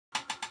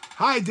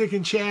Hi, Dick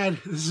and Chad.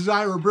 This is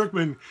Ira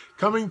Brickman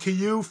coming to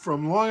you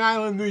from Long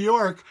Island, New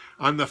York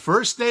on the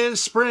first day of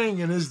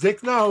spring, and as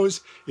Dick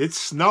knows, it's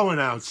snowing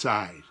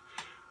outside.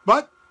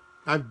 But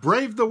I've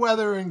braved the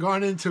weather and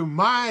gone into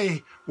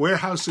my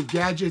warehouse of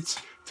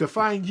gadgets to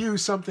find you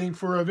something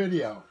for a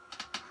video.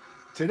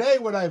 Today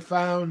what I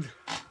found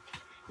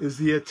is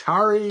the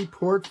Atari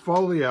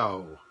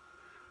Portfolio.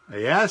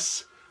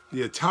 Yes,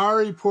 the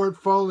Atari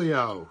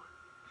Portfolio.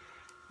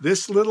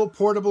 This little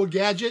portable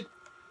gadget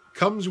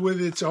comes with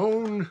its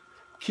own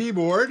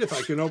keyboard, if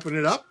I can open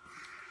it up,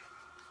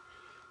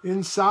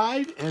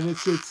 inside, and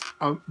it's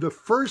the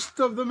first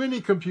of the mini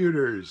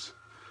computers.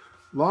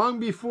 Long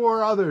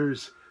before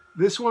others,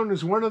 this one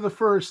was one of the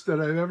first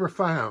that I've ever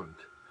found.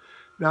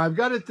 Now I've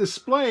got it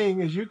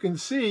displaying, as you can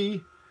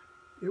see,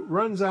 it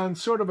runs on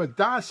sort of a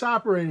DOS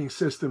operating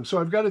system, so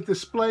I've got it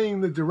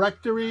displaying the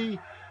directory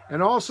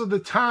and also the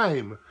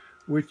time,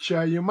 which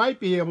you might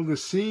be able to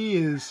see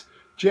is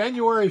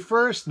January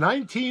 1st,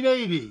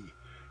 1980.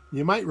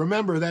 You might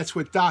remember that's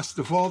what DOS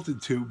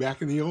defaulted to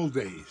back in the old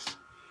days.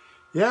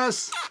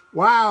 Yes,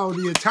 wow,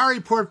 the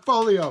Atari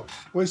Portfolio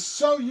was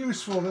so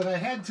useful that I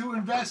had to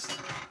invest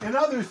in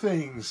other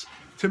things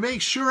to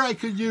make sure I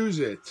could use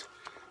it.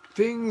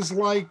 Things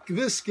like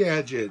this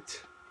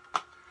gadget,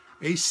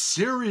 a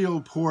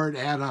serial port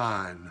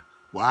add-on.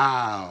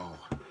 Wow.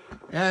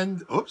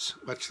 And, oops,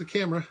 watch the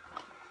camera.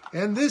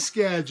 And this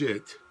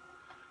gadget,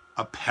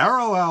 a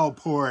parallel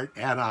port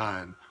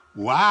add-on.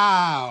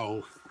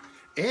 Wow.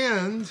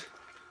 And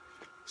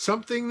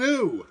something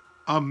new,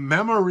 a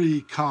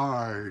memory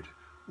card.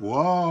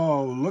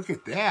 Whoa, look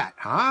at that,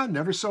 huh?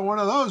 Never saw one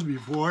of those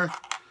before.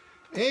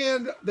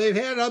 And they've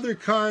had other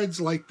cards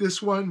like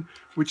this one,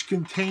 which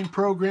contain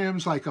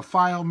programs like a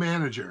file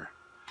manager.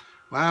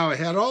 Wow, it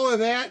had all of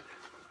that.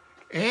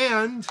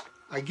 And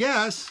I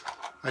guess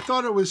I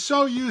thought it was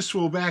so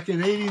useful back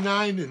in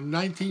 '89 and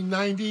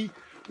 1990,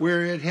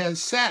 where it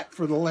has sat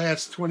for the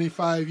last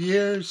 25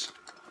 years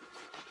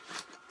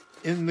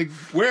in the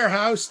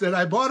warehouse, that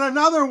I bought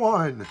another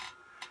one.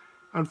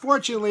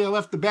 Unfortunately, I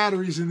left the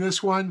batteries in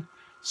this one,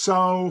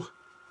 so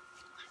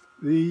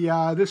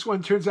this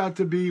one turns out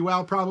to be,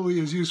 well, probably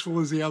as useful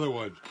as the other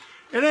one.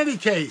 In any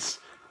case,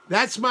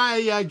 that's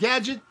my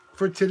gadget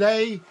for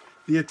today,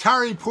 the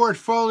Atari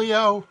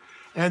Portfolio.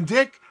 And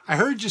Dick, I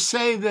heard you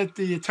say that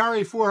the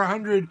Atari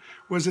 400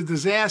 was a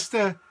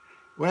disaster.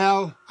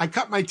 Well, I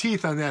cut my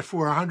teeth on that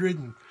 400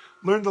 and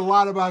learned a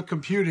lot about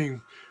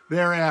computing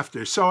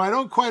thereafter. So I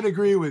don't quite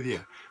agree with you.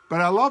 But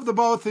I love the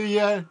both of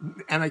you,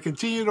 and I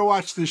continue to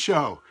watch the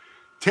show.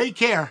 Take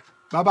care.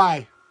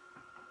 Bye-bye.